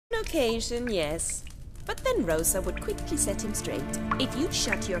occasion, yes. But then Rosa would quickly set him straight. If you'd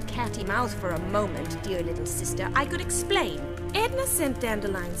shut your catty mouth for a moment, dear little sister, I could explain. Edna sent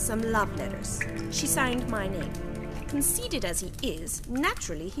Dandelion some love letters. She signed my name. Conceited as he is,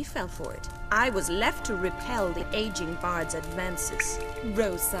 naturally he fell for it. I was left to repel the aging bard's advances.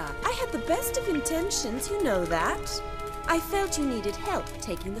 Rosa, I had the best of intentions, you know that. I felt you needed help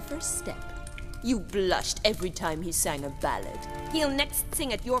taking the first step. You blushed every time he sang a ballad. He'll next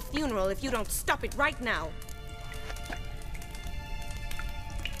sing at your funeral if you don't stop it right now.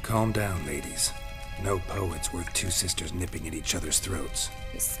 Calm down, ladies. No poet's worth two sisters nipping at each other's throats.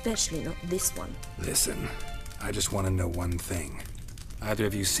 Especially not this one. Listen, I just want to know one thing. Either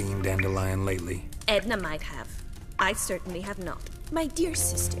of you seen Dandelion lately? Edna might have. I certainly have not. My dear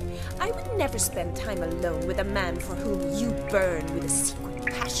sister, I would never spend time alone with a man for whom you burn with a secret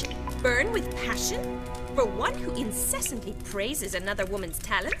passion. Burn with passion? For one who incessantly praises another woman's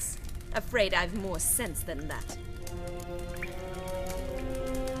talents? Afraid I've more sense than that.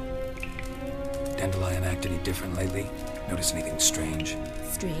 Dandelion act any different lately? Notice anything strange?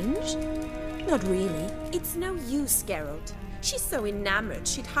 Strange? Not really. It's no use, Geralt. She's so enamored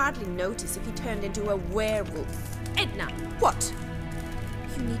she'd hardly notice if he turned into a werewolf. Edna! What?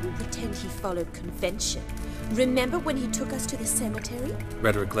 You needn't pretend he followed convention. Remember when he took us to the cemetery?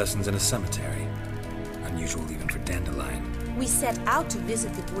 Rhetoric lessons in a cemetery. Unusual even for Dandelion. We set out to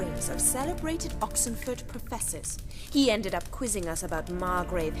visit the graves of celebrated Oxenford professors. He ended up quizzing us about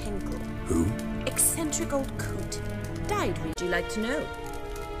Margrave Henkel. Who? Eccentric old coot. Died, would you like to know?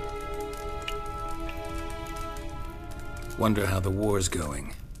 Wonder how the war's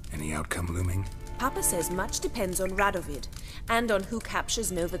going. Any outcome looming? Papa says much depends on Radovid, and on who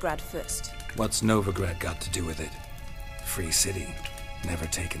captures Novigrad first. What's Novigrad got to do with it? Free city. Never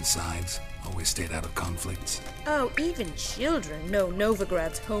taken sides. Always stayed out of conflicts. Oh, even children know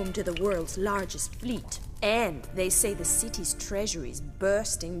Novigrad's home to the world's largest fleet. And they say the city's treasury's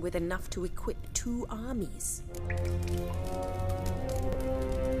bursting with enough to equip 2 armies.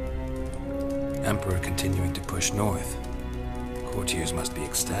 Emperor continuing to push north. Courtiers must be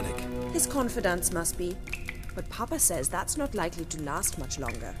ecstatic. His confidants must be. But Papa says that's not likely to last much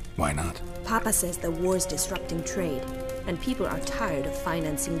longer. Why not? Papa says the war's disrupting trade, and people are tired of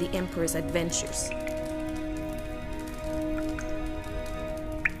financing the Emperor's adventures.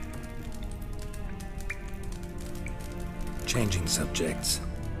 Changing subjects.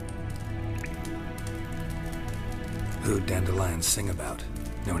 Who'd Dandelion sing about?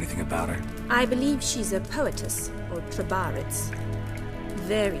 Know anything about her? I believe she's a poetess, or Trebaritz.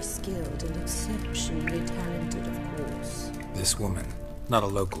 Very skilled and exceptionally talented, of course. This woman. Not a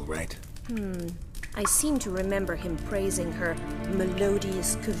local, right? I seem to remember him praising her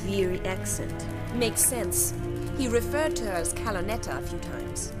melodious Kaviri accent. Makes sense. He referred to her as Calonetta a few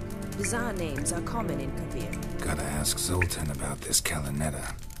times. Bizarre names are common in Kavir. Gotta ask Zoltan about this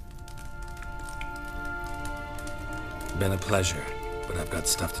Calonetta. Been a pleasure, but I've got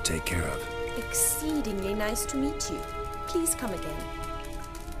stuff to take care of. Exceedingly nice to meet you. Please come again.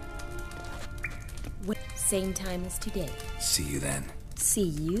 Same time as today. See you then. See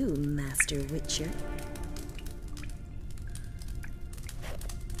you, Master Witcher.